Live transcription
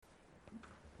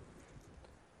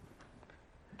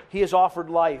He has offered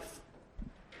life.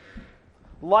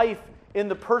 Life in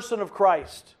the person of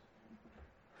Christ.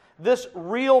 This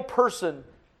real person,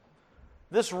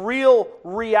 this real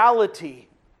reality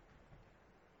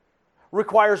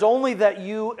requires only that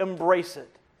you embrace it.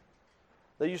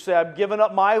 That you say, I've given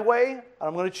up my way, and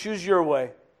I'm going to choose your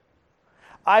way.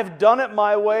 I've done it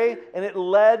my way, and it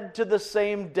led to the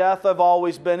same death I've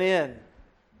always been in.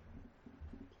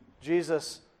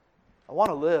 Jesus, I want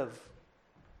to live.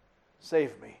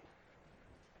 Save me.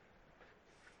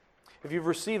 If you've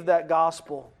received that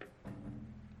gospel,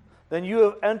 then you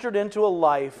have entered into a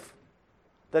life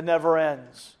that never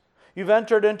ends. You've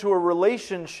entered into a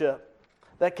relationship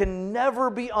that can never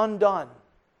be undone,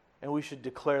 and we should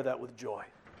declare that with joy.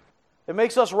 It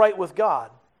makes us right with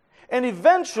God. And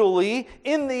eventually,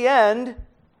 in the end,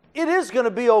 it is going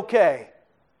to be okay.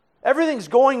 Everything's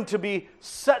going to be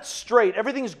set straight.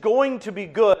 Everything's going to be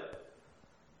good.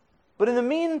 But in the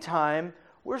meantime,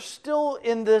 we're still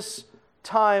in this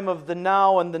time of the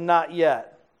now and the not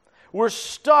yet. We're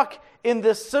stuck in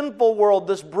this sinful world,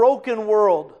 this broken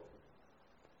world.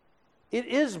 It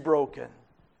is broken,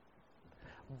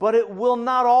 but it will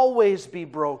not always be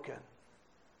broken.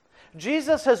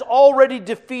 Jesus has already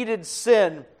defeated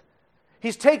sin.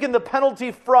 He's taken the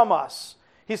penalty from us.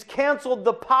 He's canceled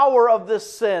the power of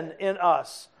this sin in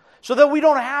us so that we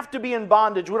don't have to be in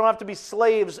bondage. We don't have to be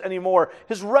slaves anymore.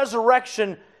 His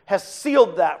resurrection has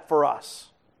sealed that for us.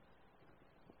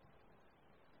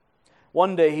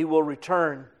 One day He will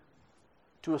return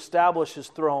to establish His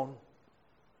throne.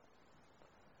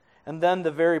 And then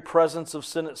the very presence of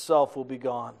sin itself will be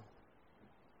gone.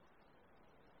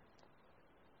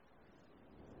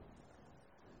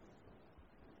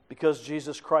 Because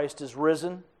Jesus Christ is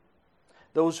risen,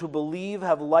 those who believe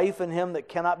have life in Him that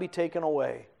cannot be taken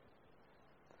away.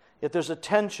 Yet there's a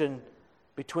tension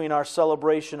between our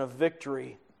celebration of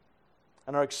victory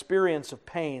and our experience of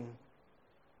pain.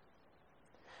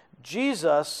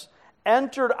 Jesus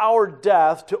entered our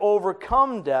death to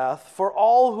overcome death for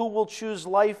all who will choose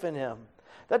life in Him.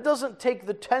 That doesn't take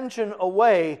the tension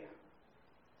away,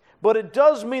 but it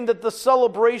does mean that the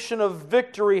celebration of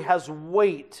victory has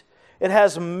weight. It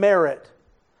has merit.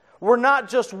 We're not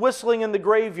just whistling in the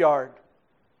graveyard.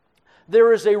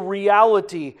 There is a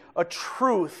reality, a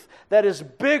truth that is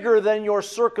bigger than your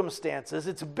circumstances.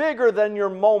 It's bigger than your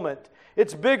moment.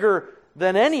 It's bigger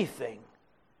than anything.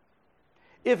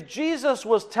 If Jesus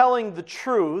was telling the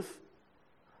truth,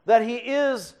 that He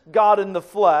is God in the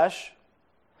flesh,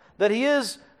 that He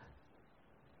is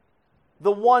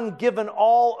the one given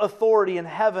all authority in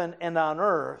heaven and on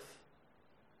earth,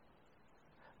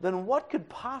 then what could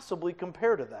possibly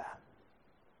compare to that?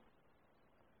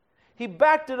 He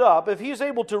backed it up. If He's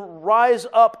able to rise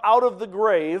up out of the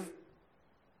grave,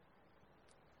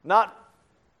 not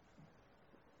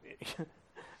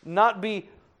be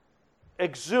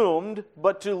exhumed,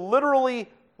 but to literally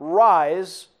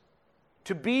rise,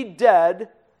 to be dead,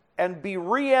 and be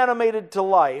reanimated to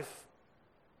life,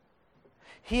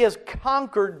 He has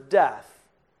conquered death.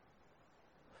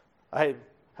 I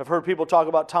have heard people talk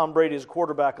about Tom Brady as a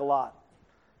quarterback a lot.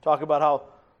 Talk about how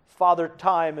Father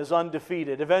Time is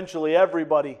undefeated. Eventually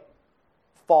everybody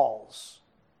falls.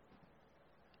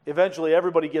 Eventually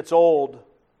everybody gets old.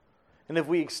 And if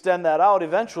we extend that out,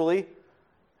 eventually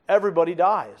everybody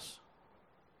dies.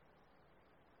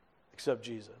 Except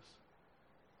Jesus.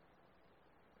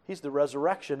 He's the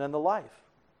resurrection and the life.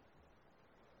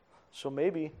 So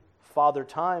maybe Father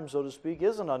Time, so to speak,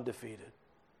 isn't undefeated.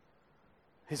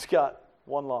 He's got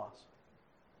one loss.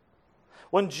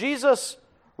 When Jesus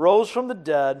rose from the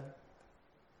dead,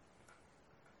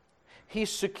 He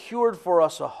secured for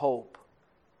us a hope.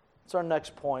 That's our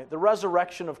next point. The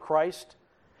resurrection of Christ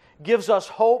gives us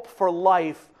hope for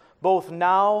life both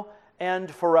now and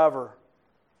forever.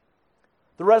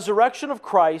 The resurrection of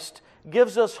Christ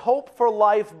gives us hope for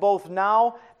life both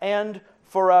now and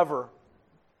forever.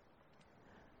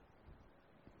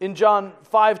 In John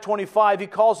 5:25, He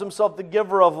calls Himself the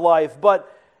giver of life.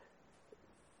 But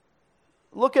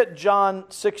look at John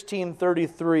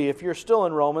 16:33. If you're still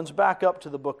in Romans, back up to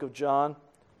the book of John.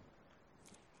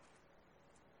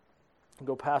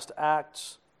 Go past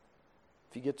Acts.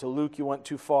 If you get to Luke, you went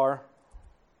too far.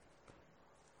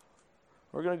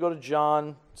 We're going to go to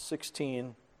John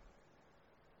 16.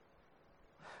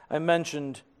 I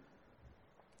mentioned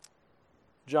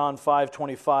John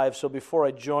 5:25, so before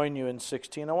I join you in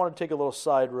 16, I want to take a little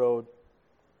side road.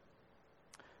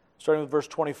 Starting with verse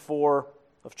 24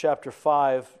 of chapter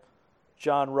 5,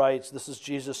 John writes, this is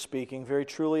Jesus speaking, "Very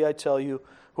truly I tell you,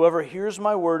 whoever hears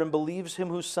my word and believes Him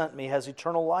who sent me has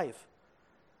eternal life,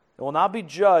 and will not be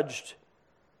judged,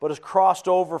 but has crossed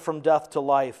over from death to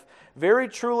life. Very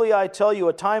truly I tell you,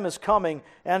 a time is coming,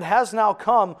 and has now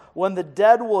come, when the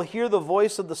dead will hear the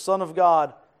voice of the Son of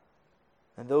God,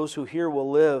 and those who hear will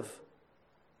live.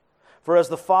 For as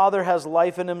the Father has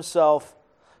life in himself,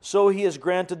 so he has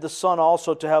granted the Son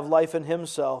also to have life in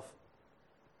himself.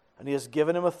 And he has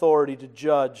given him authority to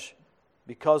judge,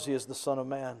 because he is the Son of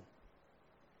Man.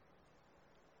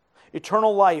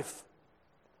 Eternal life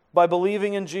by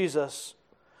believing in Jesus.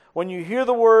 When you hear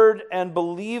the Word and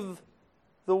believe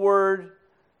the Word,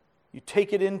 you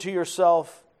take it into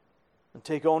yourself and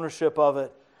take ownership of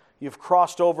it. You've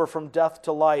crossed over from death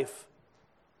to life.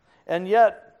 And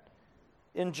yet,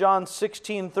 in John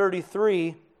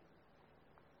 16:33,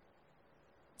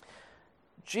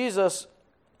 Jesus,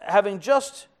 having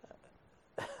just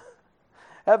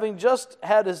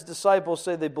had his disciples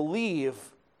say they believe,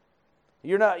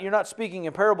 you're not speaking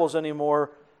in parables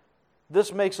anymore.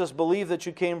 This makes us believe that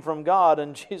you came from God.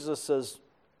 And Jesus says,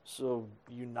 so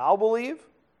you now believe?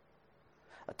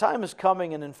 A time is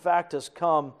coming, and in fact has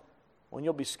come, when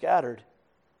you'll be scattered,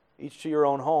 each to your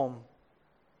own home.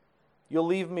 You'll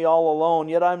leave me all alone,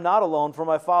 yet I'm not alone, for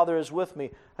my Father is with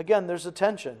me. Again, there's a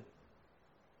tension.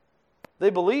 They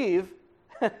believe,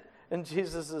 and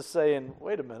Jesus is saying,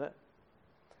 wait a minute.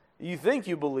 You think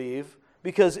you believe,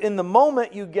 because in the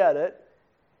moment you get it,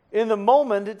 in the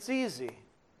moment it's easy.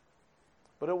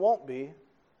 But it won't be.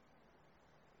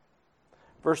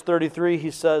 Verse 33,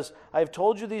 he says, I have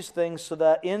told you these things so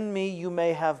that in me you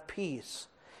may have peace.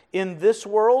 In this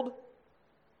world,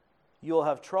 you'll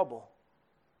have trouble.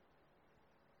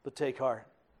 But take heart.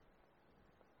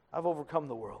 I've overcome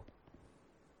the world.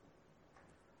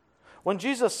 When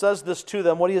Jesus says this to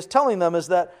them, what he is telling them is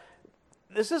that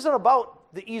this isn't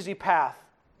about the easy path.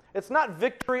 It's not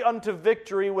victory unto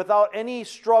victory without any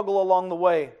struggle along the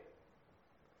way.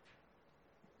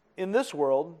 In this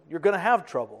world, you're going to have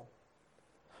trouble.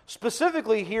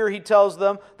 Specifically here, he tells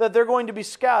them that they're going to be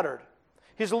scattered.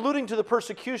 He's alluding to the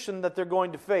persecution that they're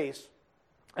going to face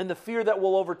and the fear that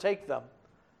will overtake them.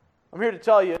 I'm here to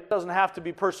tell you, it doesn't have to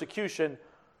be persecution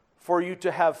for you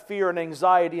to have fear and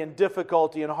anxiety and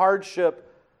difficulty and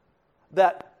hardship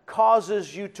that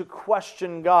causes you to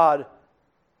question God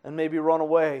and maybe run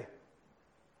away.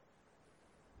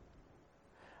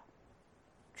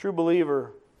 True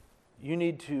believer, you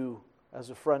need to, as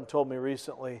a friend told me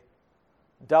recently,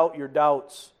 doubt your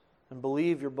doubts and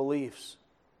believe your beliefs.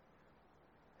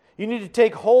 You need to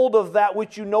take hold of that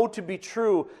which you know to be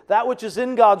true, that which is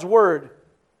in God's Word.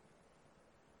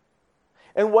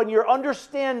 And when your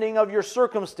understanding of your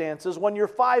circumstances, when your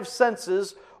five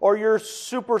senses or your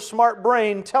super smart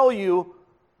brain tell you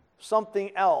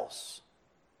something else,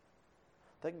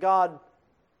 that God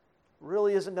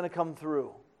really isn't going to come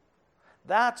through,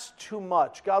 that's too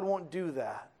much. God won't do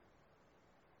that.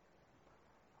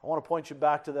 I want to point you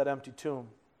back to that empty tomb.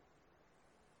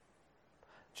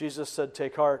 Jesus said,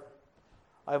 take heart,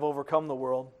 I have overcome the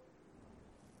world.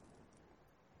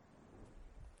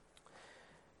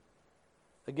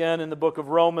 Again, in the book of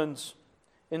Romans,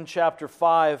 in chapter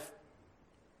 5,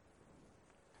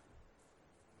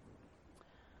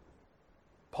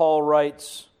 Paul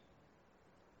writes,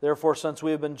 therefore, since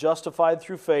we have been justified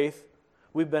through faith,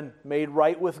 we've been made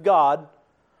right with God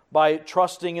by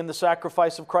trusting in the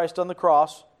sacrifice of Christ on the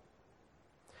cross.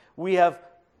 We have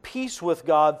peace with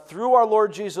God through our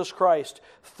Lord Jesus Christ,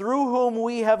 through whom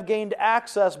we have gained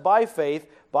access by faith,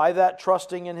 by that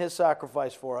trusting in His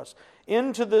sacrifice for us,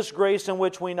 into this grace in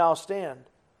which we now stand.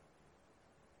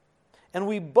 And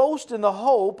we boast in the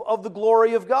hope of the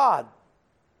glory of God.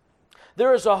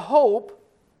 There is a hope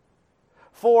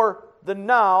for the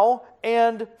now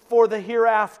and for the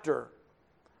hereafter.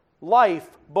 Life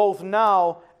both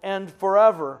now and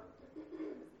forever.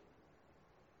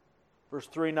 Verse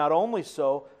 3, not only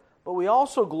so, but we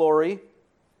also glory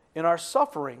in our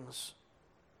sufferings.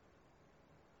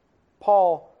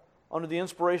 Paul, under the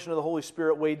inspiration of the Holy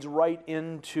Spirit, wades right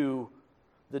into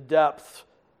the depth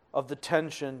of the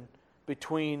tension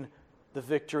between the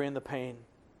victory and the pain.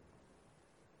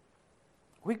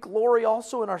 We glory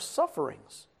also in our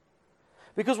sufferings,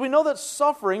 because we know that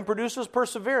suffering produces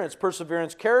perseverance.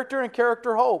 Perseverance, character, and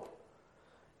character, hope.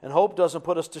 And hope doesn't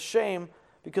put us to shame,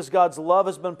 because God's love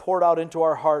has been poured out into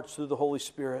our hearts through the Holy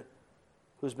Spirit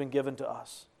who has been given to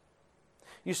us.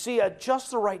 You see, at just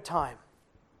the right time,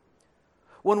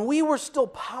 when we were still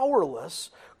powerless,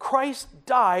 Christ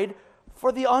died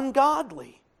for the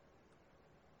ungodly.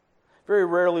 Very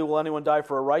rarely will anyone die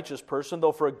for a righteous person,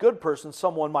 though for a good person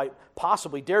someone might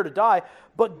possibly dare to die.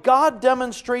 But God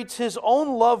demonstrates His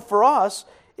own love for us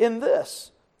in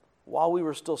this: while we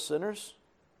were still sinners,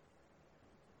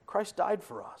 Christ died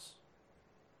for us.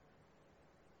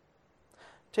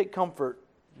 Take comfort,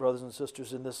 brothers and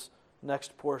sisters, in this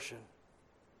next portion.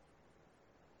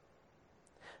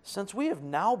 Since we have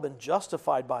now been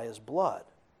justified by His blood,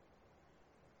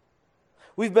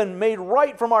 we've been made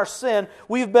right from our sin,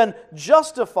 we've been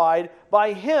justified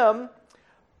by Him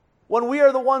when we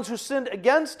are the ones who sinned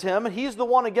against Him, and He's the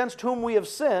one against whom we have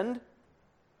sinned.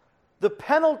 The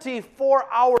penalty for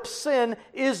our sin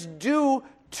is due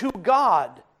to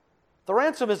God. The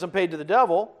ransom isn't paid to the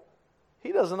devil.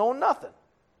 He doesn't own nothing.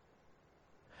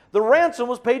 The ransom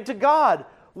was paid to God.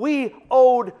 We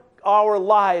owed our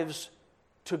lives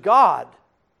to God.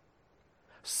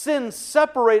 Sin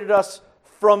separated us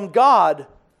from God,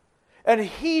 and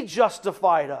He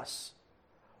justified us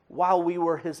while we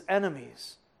were His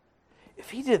enemies. If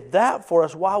He did that for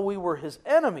us while we were His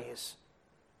enemies,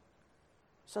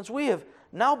 since we have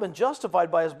now been justified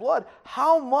by His blood,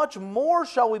 how much more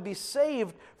shall we be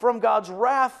saved from God's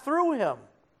wrath through Him?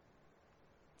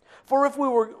 For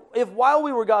if while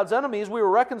we were God's enemies, we were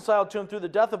reconciled to Him through the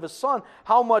death of His Son,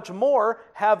 how much more,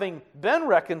 having been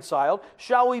reconciled,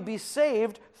 shall we be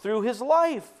saved through His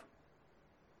life?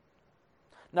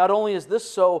 Not only is this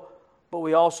so, but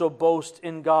we also boast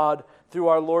in God through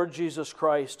our Lord Jesus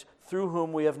Christ, through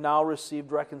whom we have now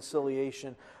received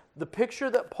reconciliation. The picture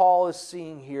that Paul is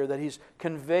seeing here, that he's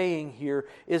conveying here,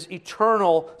 is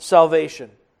eternal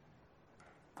salvation.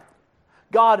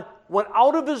 God went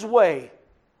out of His way,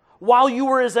 while you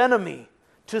were His enemy,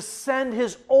 to send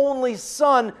His only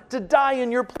Son to die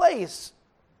in your place.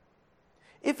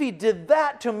 If He did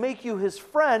that to make you His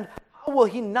friend, how will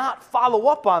He not follow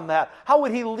up on that? How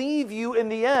would He leave you in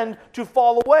the end to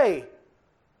fall away?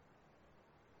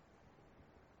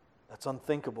 That's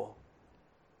unthinkable.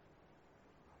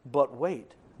 But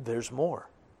wait, there's more.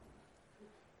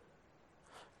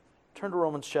 Turn to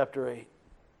Romans chapter 8.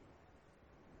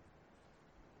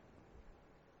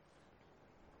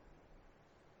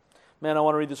 Man, I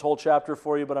want to read this whole chapter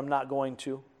for you, but I'm not going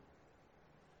to.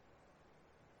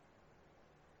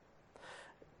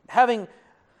 Having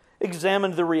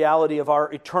examined the reality of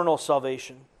our eternal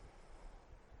salvation,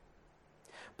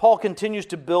 Paul continues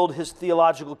to build his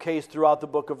theological case throughout the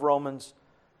book of Romans.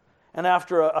 And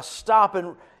after a stop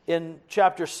in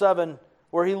chapter 7,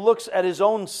 where he looks at his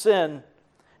own sin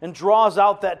and draws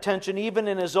out that tension even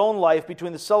in his own life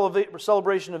between the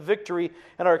celebration of victory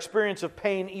and our experience of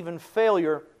pain, even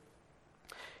failure,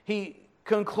 he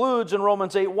concludes in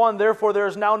Romans 8:1, therefore there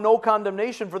is now no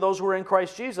condemnation for those who are in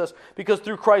Christ Jesus, because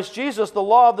through Christ Jesus the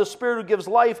law of the Spirit who gives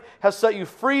life has set you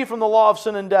free from the law of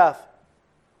sin and death.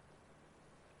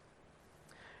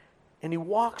 And he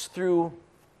walks through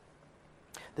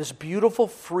this beautiful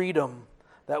freedom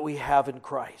that we have in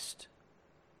Christ,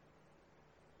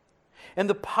 and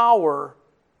the power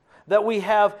that we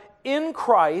have in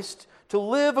Christ to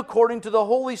live according to the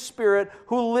Holy Spirit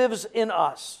who lives in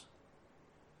us.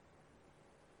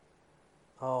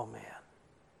 Oh, man.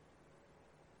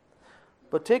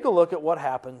 But take a look at what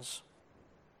happens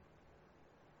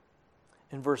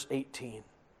in verse 18.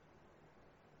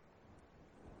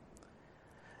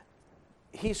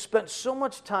 He spent so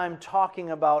much time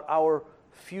talking about our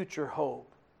future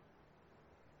hope.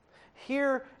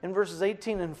 Here in verses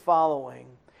 18 and following,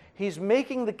 he's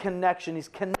making the connection, he's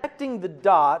connecting the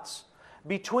dots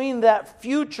between that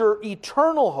future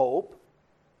eternal hope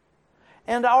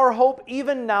and our hope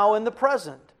even now in the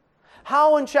present.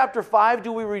 How in chapter 5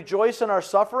 do we rejoice in our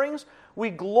sufferings? We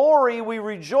glory, we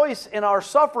rejoice in our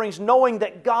sufferings, knowing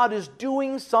that God is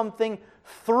doing something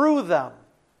through them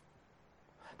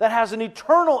that has an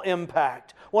eternal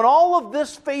impact. When all of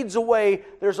this fades away,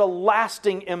 there's a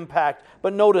lasting impact.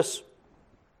 But notice,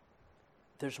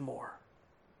 there's more.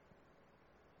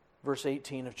 Verse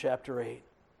 18 of chapter 8.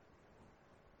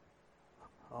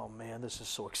 Oh man, this is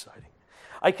so exciting.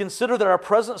 I consider that our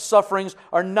present sufferings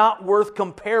are not worth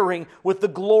comparing with the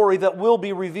glory that will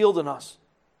be revealed in us.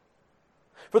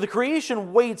 For the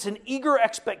creation waits in eager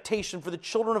expectation for the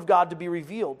children of God to be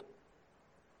revealed.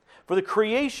 For the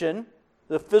creation,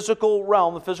 the physical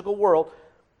realm, the physical world,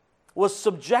 was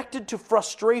subjected to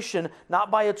frustration, not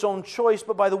by its own choice,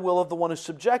 but by the will of the one who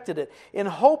subjected it, in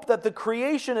hope that the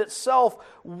creation itself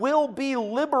will be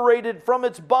liberated from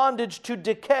its bondage to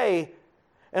decay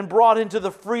and brought into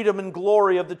the freedom and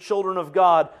glory of the children of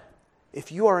God.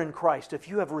 If you are in Christ, if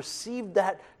you have received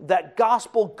that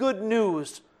gospel good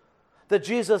news that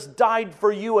Jesus died for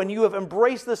you and you have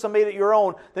embraced this and made it your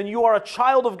own, then you are a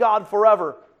child of God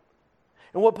forever.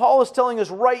 And what Paul is telling us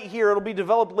right here, it'll be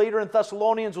developed later in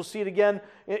Thessalonians, we'll see it again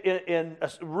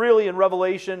really in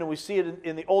Revelation, and we see it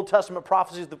in the Old Testament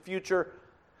prophecies of the future.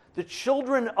 The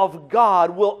children of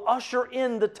God will usher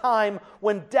in the time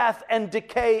when death and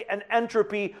decay and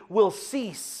entropy will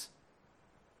cease.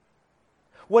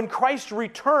 when Christ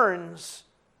returns,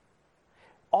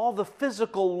 all the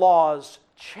physical laws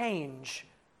change,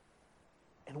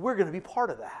 and we're going to be part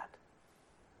of that.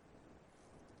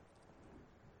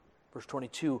 Verse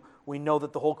 22, we know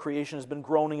that the whole creation has been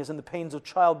groaning as in the pains of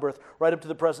childbirth right up to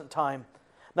the present time.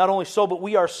 Not only so, but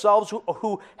we ourselves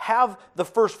who have the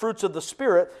first fruits of the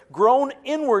Spirit groan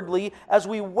inwardly as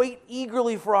we wait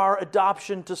eagerly for our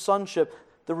adoption to sonship,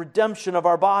 the redemption of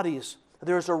our bodies.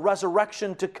 There is a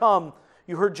resurrection to come.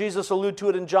 You heard Jesus allude to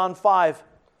it in John 5,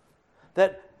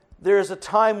 that there is a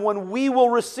time when we will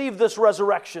receive this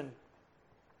resurrection.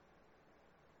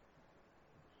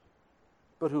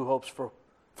 But who hopes for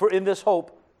in this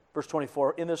hope, verse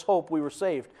 24, in this hope we were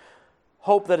saved.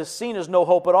 Hope that is seen is no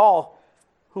hope at all.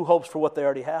 Who hopes for what they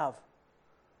already have?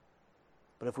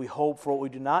 But if we hope for what we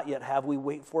do not yet have, we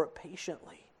wait for it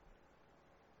patiently.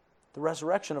 The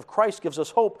resurrection of Christ gives us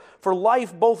hope for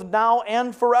life both now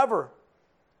and forever.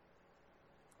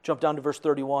 Jump down to verse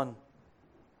 31.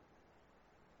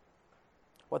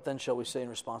 What then shall we say in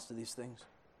response to these things?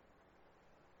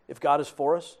 If God is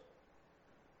for us,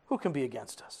 who can be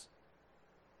against us?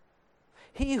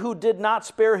 He who did not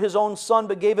spare his own Son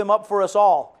but gave him up for us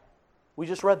all. We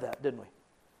just read that, didn't we?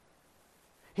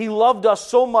 He loved us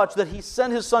so much that He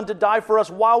sent His Son to die for us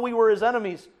while we were His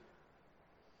enemies.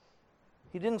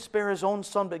 He didn't spare His own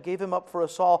Son but gave Him up for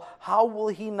us all. How will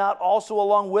He not also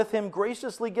along with Him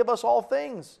graciously give us all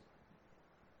things?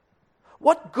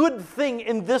 What good thing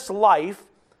in this life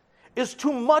is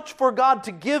too much for God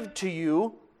to give to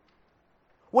you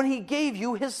when He gave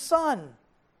you His Son?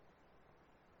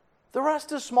 The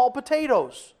rest is small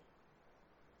potatoes.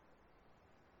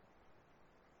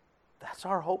 That's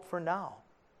our hope for now.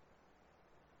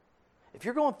 If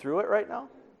you're going through it right now,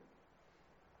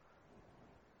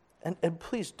 and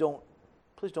please don't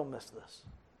miss this.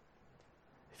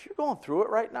 If you're going through it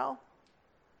right now,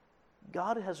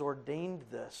 God has ordained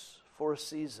this for a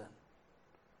season.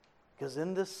 Because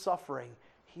in this suffering,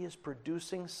 He is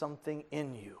producing something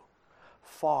in you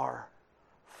far,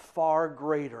 far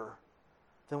greater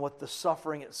than what the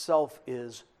suffering itself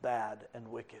is bad and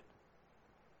wicked.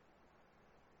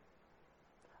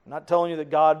 I'm not telling you that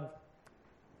God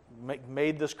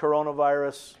made this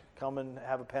coronavirus come and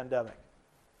have a pandemic.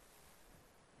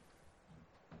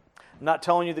 I'm not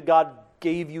telling you that God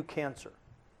gave you cancer.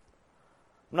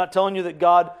 I'm not telling you that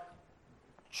God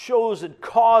chose and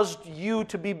caused you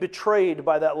to be betrayed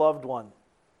by that loved one.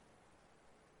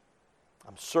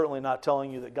 I'm certainly not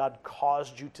telling you that God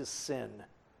caused you to sin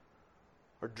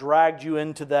or dragged you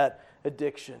into that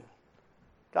addiction.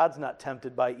 God's not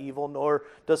tempted by evil, nor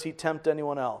does He tempt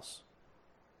anyone else.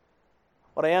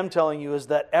 What I am telling you is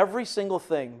that every single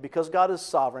thing, because God is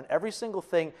sovereign, every single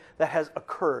thing that has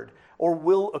occurred or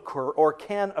will occur or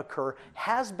can occur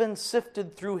has been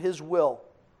sifted through His will.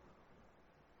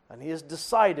 And He has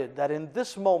decided that in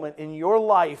this moment, in your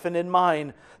life and in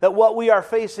mine, that what we are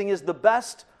facing is the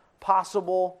best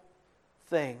possible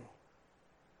thing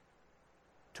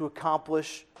to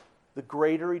accomplish the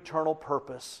greater eternal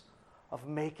purpose of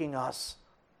making us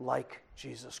like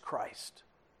Jesus Christ.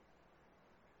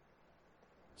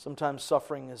 Sometimes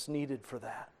suffering is needed for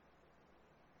that.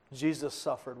 Jesus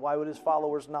suffered. Why would His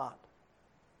followers not?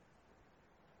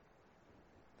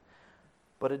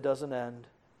 But it doesn't end.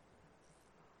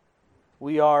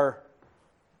 We are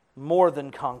more than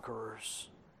conquerors.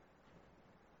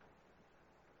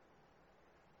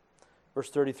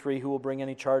 Verse 33, who will bring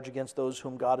any charge against those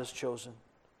whom God has chosen?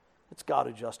 It's God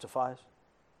who justifies.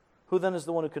 Who then is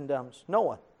the one who condemns? No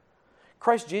one.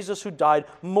 Christ Jesus, who died,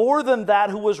 more than that,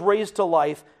 who was raised to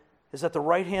life, is at the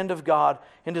right hand of God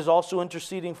and is also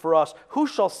interceding for us. Who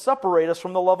shall separate us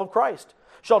from the love of Christ?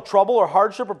 Shall trouble or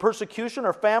hardship or persecution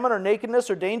or famine or nakedness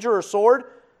or danger or sword?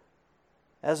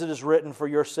 As it is written, for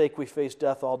your sake we face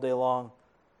death all day long.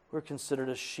 We're considered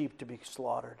as sheep to be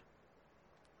slaughtered.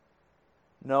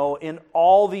 No, in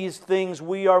all these things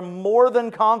we are more than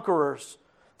conquerors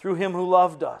through Him who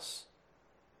loved us.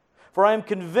 For I am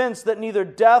convinced that neither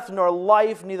death nor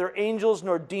life, neither angels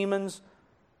nor demons,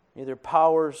 neither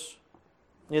powers,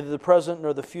 neither the present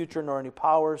nor the future, nor any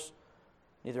powers,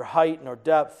 neither height nor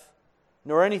depth,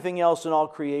 nor anything else in all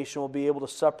creation will be able to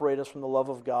separate us from the love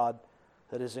of God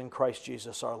that is in Christ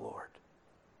Jesus our Lord.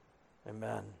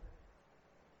 Amen.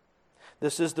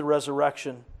 This is the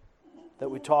resurrection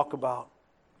that we talk about.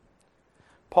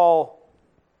 Paul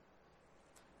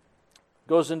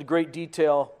goes into great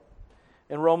detail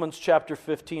in Romans chapter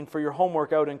 15. For your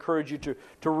homework, I would encourage you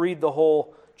to read the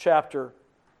whole chapter.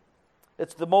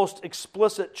 It's the most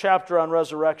explicit chapter on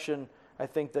resurrection, I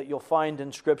think, that you'll find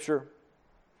in Scripture.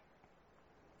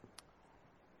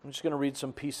 I'm just going to read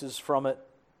some pieces from it.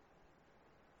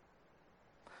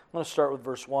 I'm going to start with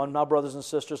verse 1. Now, brothers and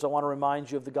sisters, I want to remind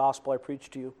you of the gospel I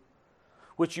preached to you,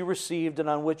 which you received and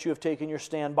on which you have taken your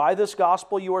stand. By this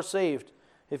gospel you are saved,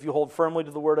 if you hold firmly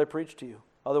to the word I preached to you.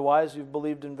 Otherwise, you've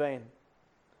believed in vain.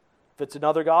 If it's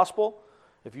another gospel,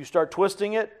 if you start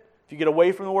twisting it, if you get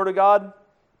away from the word of God,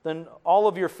 then all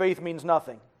of your faith means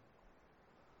nothing.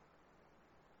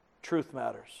 Truth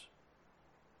matters.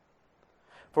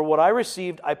 For what I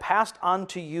received, I passed on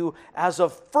to you as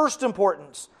of first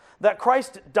importance, that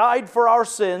Christ died for our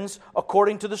sins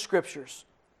according to the Scriptures,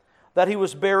 that He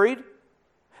was buried,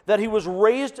 that He was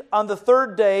raised on the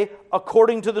third day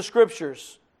according to the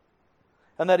Scriptures,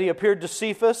 and that He appeared to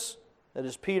Cephas, that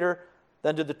is Peter,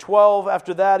 then to the 12.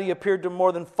 After that, He appeared to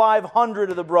more than 500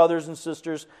 of the brothers and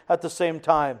sisters at the same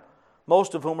time,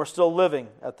 most of whom are still living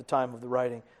at the time of the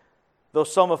writing, though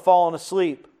some have fallen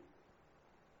asleep.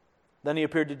 Then He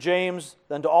appeared to James,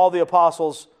 then to all the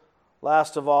apostles.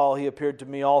 Last of all, He appeared to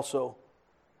me also,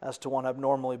 as to one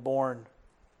abnormally born.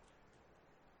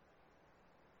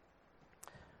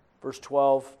 Verse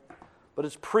 12, But if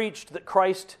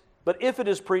it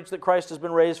is preached that Christ has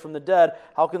been raised from the dead,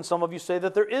 how can some of you say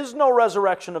that there is no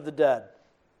resurrection of the dead?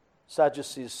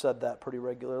 Sadducees said that pretty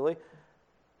regularly.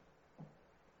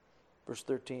 Verse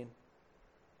 13,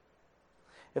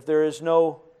 If there is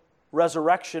no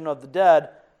resurrection of the dead,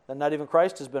 then not even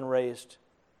Christ has been raised.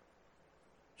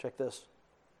 Check this.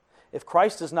 If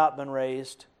Christ has not been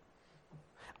raised,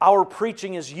 our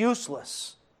preaching is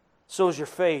useless. So is your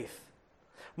faith.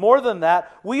 More than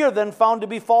that, we are then found to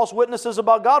be false witnesses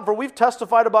about God, for we've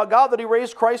testified about God that He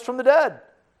raised Christ from the dead.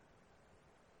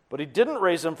 But He didn't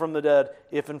raise Him from the dead,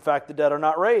 if in fact the dead are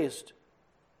not raised.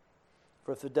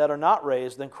 For if the dead are not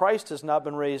raised, then Christ has not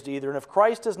been raised either. And if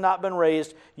Christ has not been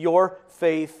raised, your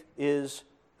faith is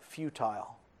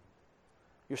futile.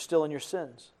 You're still in your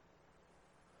sins.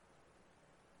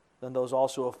 Then those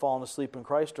also who have fallen asleep in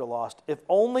Christ are lost. If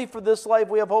only for this life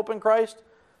we have hope in Christ,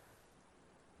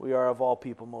 we are of all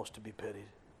people most to be pitied.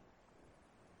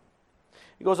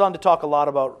 He goes on to talk a lot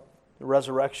about the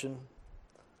resurrection.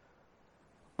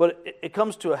 But it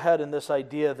comes to a head in this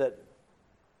idea that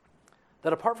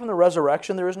apart from the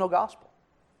resurrection, there is no gospel.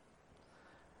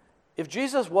 If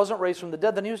Jesus wasn't raised from the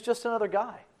dead, then He was just another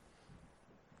guy.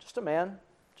 Just a man.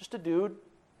 Just a dude.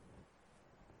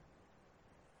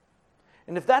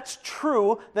 And if that's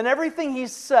true, then everything He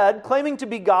said, claiming to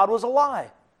be God, was a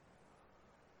lie.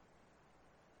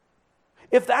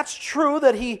 If that's true,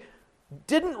 that He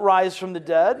didn't rise from the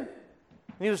dead,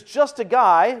 He was just a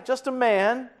guy, just a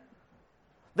man,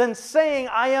 then saying,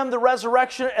 I am the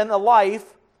resurrection and the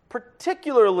life,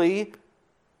 particularly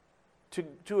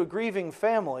to a grieving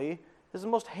family, is the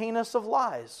most heinous of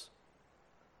lies.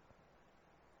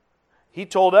 He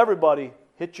told everybody,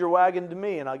 hitch your wagon to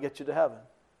me and I'll get you to heaven.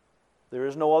 There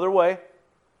is no other way.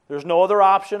 There's no other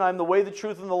option. I'm the way, the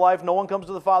truth, and the life. No one comes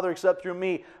to the Father except through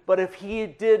me. But if He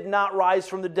did not rise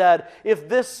from the dead, if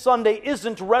this Sunday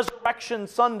isn't Resurrection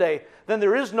Sunday, then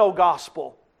there is no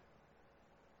gospel.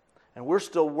 And we're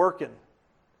still working,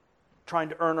 trying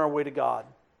to earn our way to God.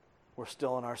 We're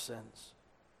still in our sins.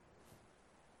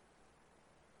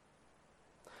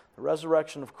 The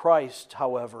resurrection of Christ,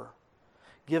 however,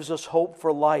 gives us hope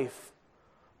for life,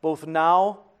 both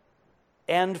now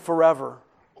and forever.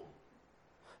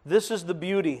 This is the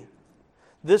beauty.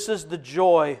 This is the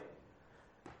joy.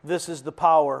 This is the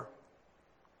power.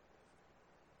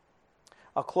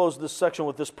 I'll close this section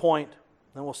with this point,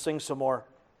 then we'll sing some more.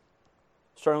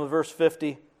 Starting with verse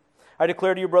 50. I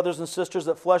declare to you, brothers and sisters,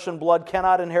 that flesh and blood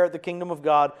cannot inherit the kingdom of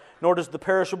God, nor does the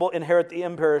perishable inherit the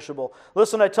imperishable.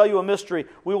 Listen, I tell you a mystery.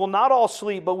 We will not all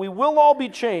sleep, but we will all be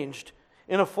changed.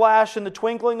 In a flash, in the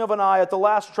twinkling of an eye, at the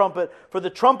last trumpet. For the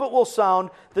trumpet will sound,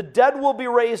 the dead will be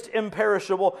raised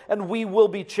imperishable, and we will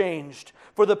be changed.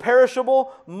 For the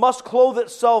perishable must clothe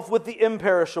itself with the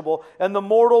imperishable, and the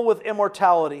mortal with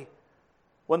immortality.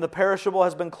 When the perishable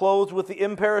has been clothed with the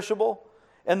imperishable,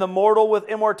 and the mortal with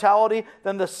immortality,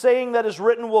 then the saying that is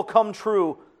written will come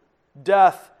true.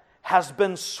 Death has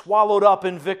been swallowed up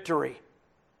in victory.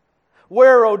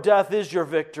 Where, O death, is your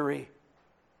victory?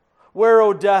 Where,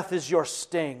 O death, is your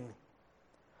sting?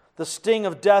 The sting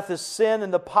of death is sin,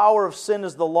 and the power of sin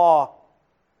is the law.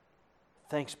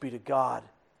 Thanks be to God.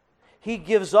 He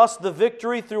gives us the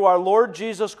victory through our Lord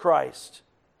Jesus Christ.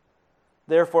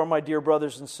 Therefore, my dear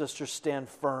brothers and sisters, stand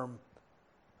firm.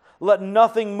 Let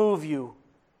nothing move you.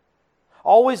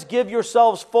 Always give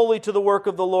yourselves fully to the work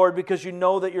of the Lord, because you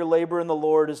know that your labor in the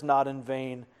Lord is not in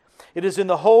vain. It is in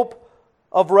the hope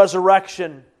of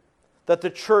resurrection that the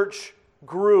church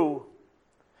grew.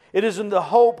 It is in the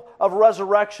hope of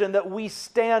resurrection that we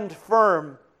stand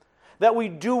firm, that we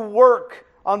do work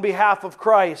on behalf of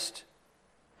Christ.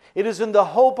 It is in the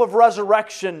hope of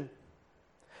resurrection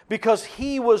because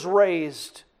He was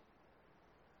raised.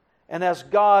 And as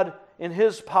God, in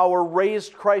His power,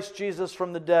 raised Christ Jesus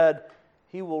from the dead,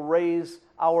 He will raise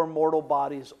our mortal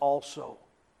bodies also.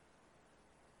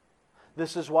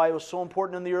 This is why it was so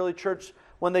important in the early church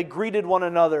when they greeted one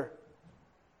another,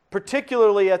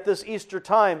 particularly at this Easter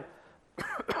time.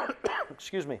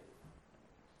 Excuse me.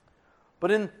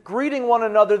 But in greeting one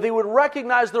another, they would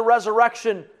recognize the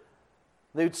resurrection.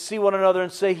 They would see one another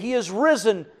and say, He is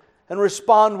risen, and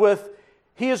respond with,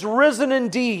 He is risen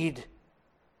indeed.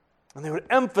 And they would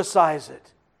emphasize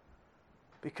it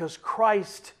because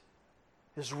Christ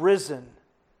is risen.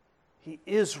 He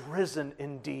is risen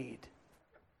indeed.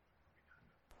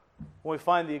 When we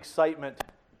find the excitement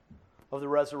of the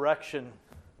resurrection,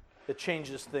 it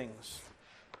changes things.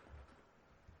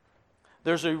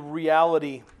 There's a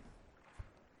reality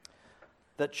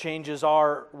that changes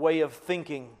our way of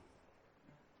thinking.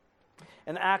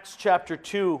 In Acts chapter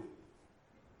 2,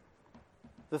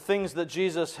 the things that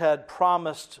Jesus had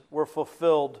promised were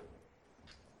fulfilled.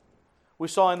 We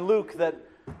saw in Luke that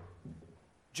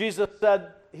Jesus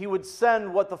said He would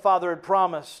send what the Father had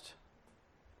promised.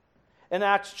 In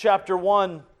Acts chapter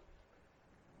 1,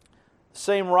 the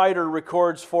same writer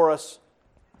records for us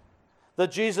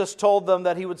that Jesus told them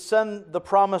that He would send the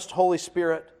promised Holy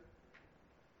Spirit.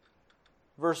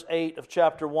 Verse 8 of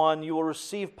chapter 1, you will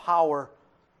receive power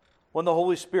when the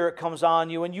Holy Spirit comes on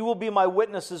you, and you will be my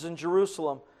witnesses in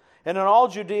Jerusalem and in all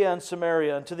Judea and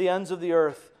Samaria and to the ends of the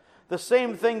earth. The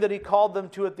same thing that He called them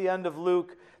to at the end of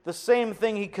Luke, the same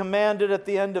thing He commanded at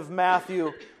the end of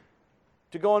Matthew,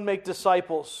 to go and make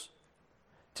disciples,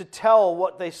 to tell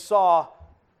what they saw,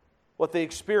 what they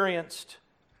experienced.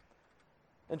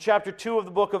 In chapter 2 of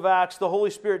the book of Acts, the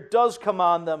Holy Spirit does come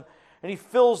on them, and He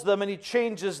fills them and He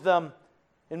changes them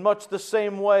in much the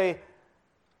same way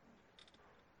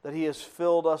that He has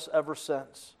filled us ever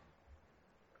since.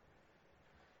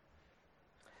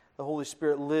 The Holy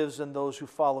Spirit lives in those who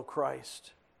follow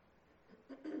Christ.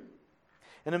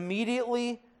 And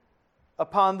immediately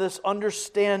upon this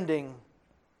understanding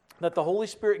that the Holy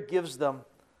Spirit gives them,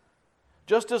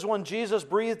 just as when Jesus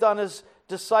breathed on His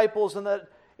disciples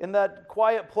in that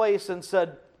quiet place and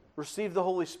said, receive the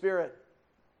Holy Spirit.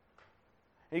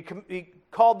 He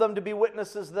called them to be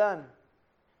witnesses then.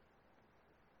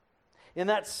 In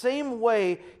that same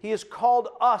way, He has called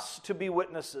us to be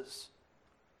witnesses.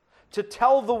 To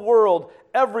tell the world,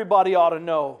 everybody ought to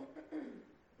know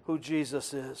who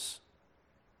Jesus is.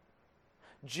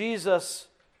 Jesus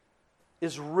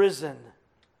is risen.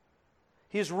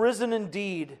 He is risen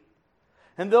indeed.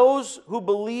 And those who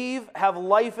believe have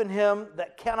life in Him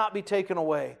that cannot be taken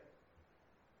away.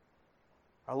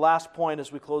 Our last point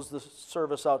as we close this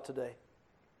service out today.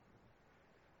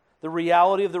 The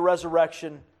reality of the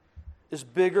resurrection is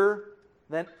bigger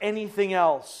than anything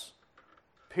else.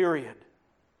 Period.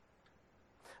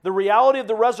 The reality of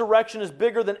the resurrection is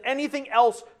bigger than anything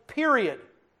else. Period.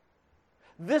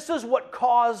 This is what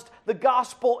caused the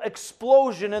gospel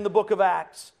explosion in the book of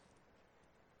Acts.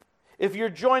 If you're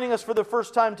joining us for the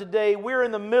first time today, we're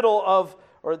in the middle of,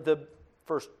 or the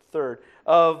first third,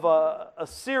 of a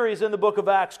series in the book of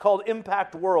Acts called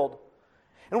Impact World.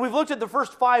 And we've looked at the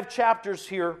first 5 chapters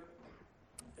here.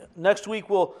 Next week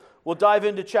we'll dive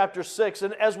into chapter 6.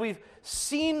 And as we've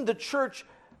seen the church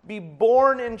be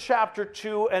born in chapter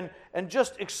 2 and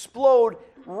just explode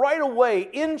right away,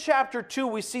 in chapter 2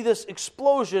 we see this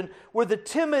explosion where the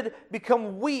timid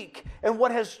become weak. And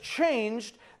what has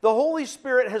changed, the Holy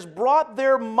Spirit has brought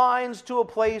their minds to a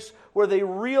place where they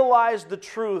realize the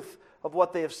truth of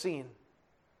what they have seen.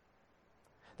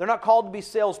 They're not called to be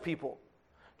salespeople.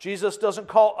 Jesus doesn't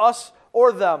call us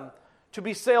or them to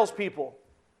be salespeople.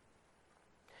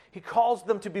 He calls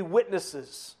them to be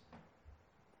witnesses.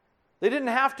 They didn't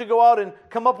have to go out and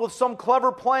come up with some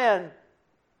clever plan,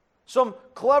 some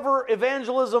clever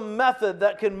evangelism method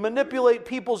that can manipulate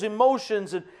people's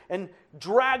emotions and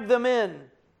drag them in.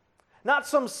 Not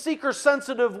some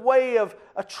seeker-sensitive way of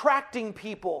attracting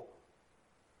people.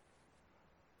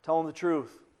 Tell them the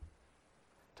truth.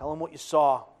 Tell them what you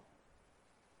saw.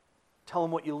 Tell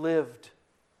them what you lived.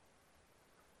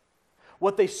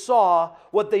 What they saw,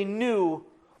 what they knew,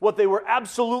 what they were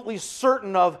absolutely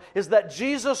certain of is that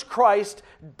Jesus Christ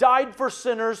died for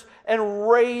sinners and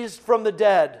raised from the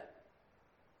dead.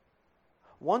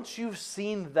 Once you've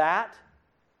seen that,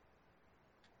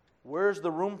 where's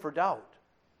the room for doubt?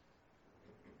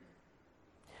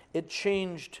 It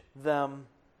changed them.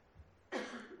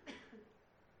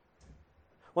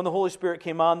 When the Holy Spirit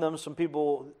came on them, some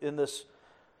people in this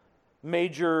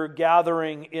major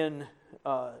gathering in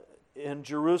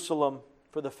Jerusalem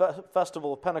for the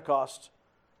festival of Pentecost,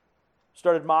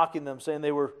 started mocking them, saying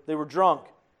they were drunk.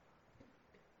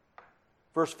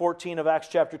 Verse 14 of Acts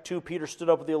chapter 2, Peter stood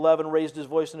up with the 11, raised his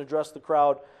voice and addressed the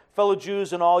crowd. Fellow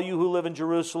Jews and all you who live in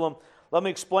Jerusalem, let me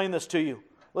explain this to you.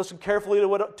 Listen carefully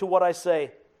to what I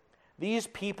say. These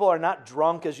people are not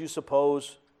drunk as you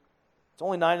suppose. It's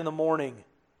only 9 a.m.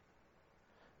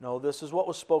 No, this is what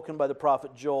was spoken by the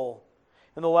prophet Joel.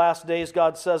 In the last days,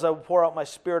 God says, I will pour out my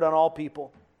Spirit on all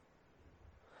people.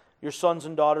 Your sons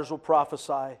and daughters will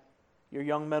prophesy. Your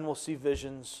young men will see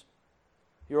visions.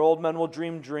 Your old men will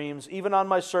dream dreams. Even on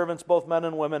my servants, both men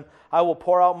and women, I will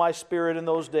pour out my Spirit in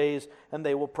those days, and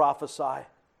they will prophesy.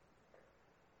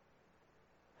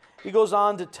 He goes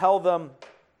on to tell them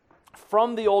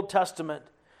from the Old Testament,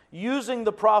 using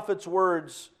the prophet's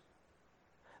words,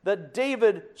 that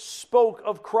David spoke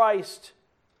of Christ.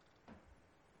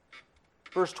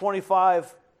 Verse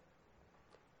 25,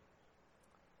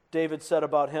 David said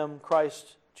about him,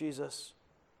 Christ Jesus,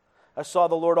 I saw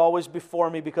the Lord always before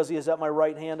me, because he is at my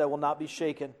right hand, I will not be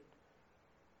shaken.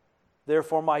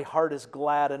 Therefore my heart is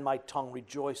glad and my tongue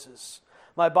rejoices.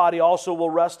 My body also will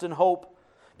rest in hope,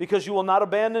 because you will not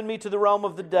abandon me to the realm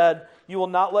of the dead. You will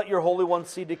not let your Holy One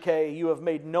see decay. You have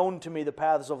made known to me the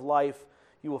paths of life.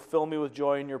 You will fill me with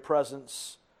joy in your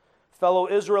presence. Fellow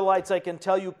Israelites, I can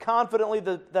tell you confidently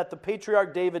that the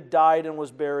patriarch David died and was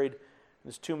buried.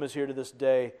 His tomb is here to this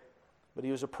day. But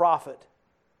he was a prophet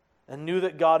and knew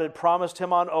that God had promised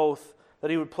him on oath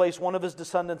that he would place one of his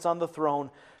descendants on the throne.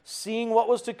 Seeing what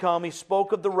was to come, he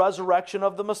spoke of the resurrection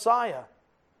of the Messiah,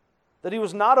 that he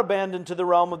was not abandoned to the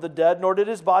realm of the dead, nor did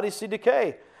his body see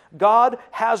decay. God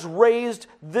has raised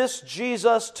this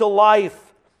Jesus to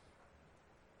life,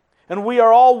 and we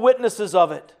are all witnesses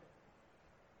of it.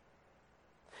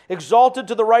 Exalted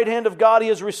to the right hand of God, he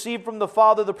has received from the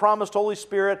Father the promised Holy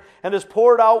Spirit, and has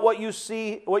poured out what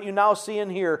you now see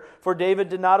and hear. For David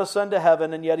did not ascend to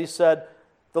heaven, and yet he said,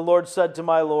 the Lord said to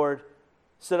my Lord,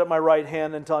 sit at my right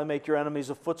hand until I make your enemies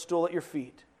a footstool at your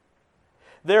feet.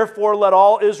 Therefore let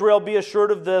all Israel be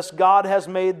assured of this, God has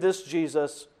made this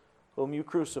Jesus, whom you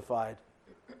crucified,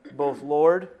 both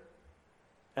Lord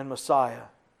and Messiah.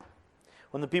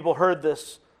 When the people heard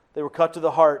this, they were cut to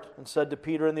the heart and said to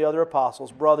Peter and the other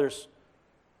apostles, brothers,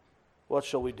 what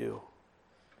shall we do?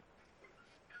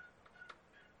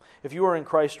 If you are in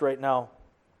Christ right now,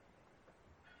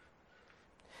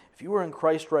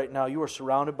 you are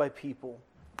surrounded by people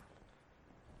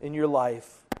in your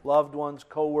life, loved ones,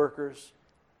 co-workers,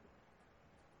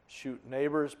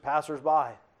 neighbors,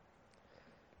 passers-by,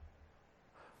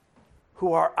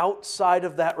 who are outside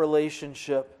of that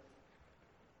relationship.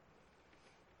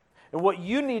 And what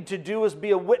you need to do is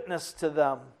be a witness to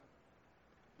them.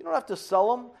 You don't have to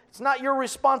sell them. It's not your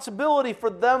responsibility for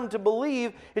them to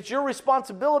believe. It's your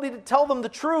responsibility to tell them the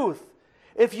truth.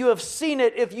 If you have seen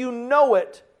it, if you know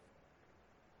it,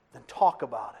 then talk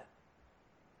about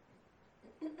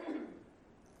it.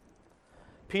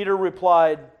 Peter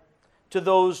replied to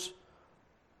those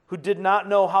who did not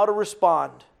know how to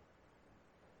respond,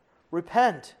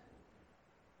 repent.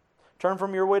 Turn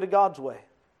from your way to God's way.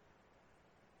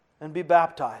 And be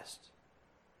baptized.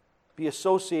 Be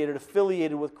associated,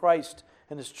 affiliated with Christ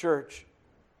and His church.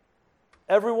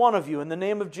 Every one of you, in the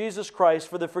name of Jesus Christ,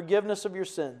 for the forgiveness of your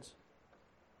sins.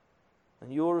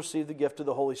 And you will receive the gift of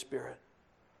the Holy Spirit.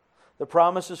 The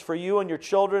promise is for you and your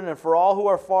children, and for all who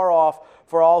are far off,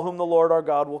 for all whom the Lord our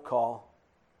God will call.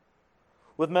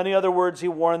 With many other words he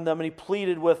warned them, and he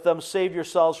pleaded with them, save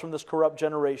yourselves from this corrupt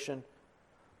generation.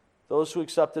 Those who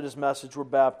accepted his message were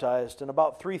baptized, and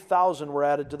about 3,000 were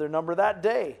added to their number that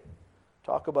day.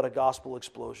 Talk about a gospel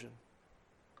explosion.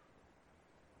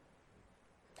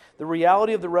 The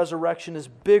reality of the resurrection is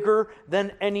bigger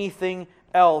than anything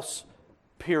else,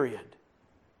 period.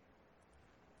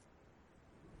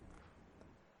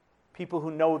 People who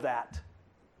know that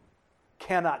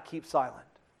cannot keep silent.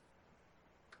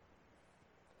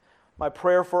 My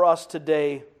prayer for us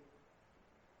today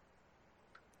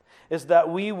is that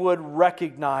we would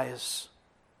recognize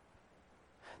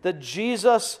that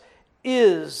Jesus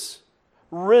is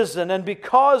risen, and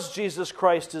because Jesus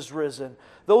Christ is risen,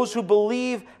 those who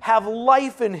believe have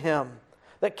life in Him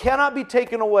that cannot be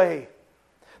taken away,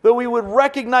 that we would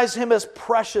recognize Him as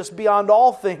precious beyond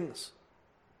all things,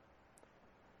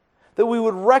 that we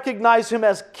would recognize Him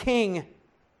as King,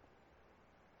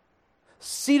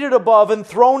 seated above,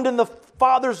 enthroned in the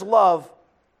Father's love,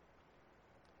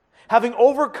 having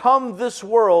overcome this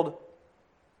world,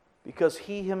 because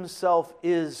He Himself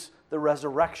is the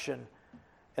resurrection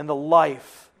and the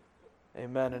life.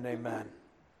 Amen and amen.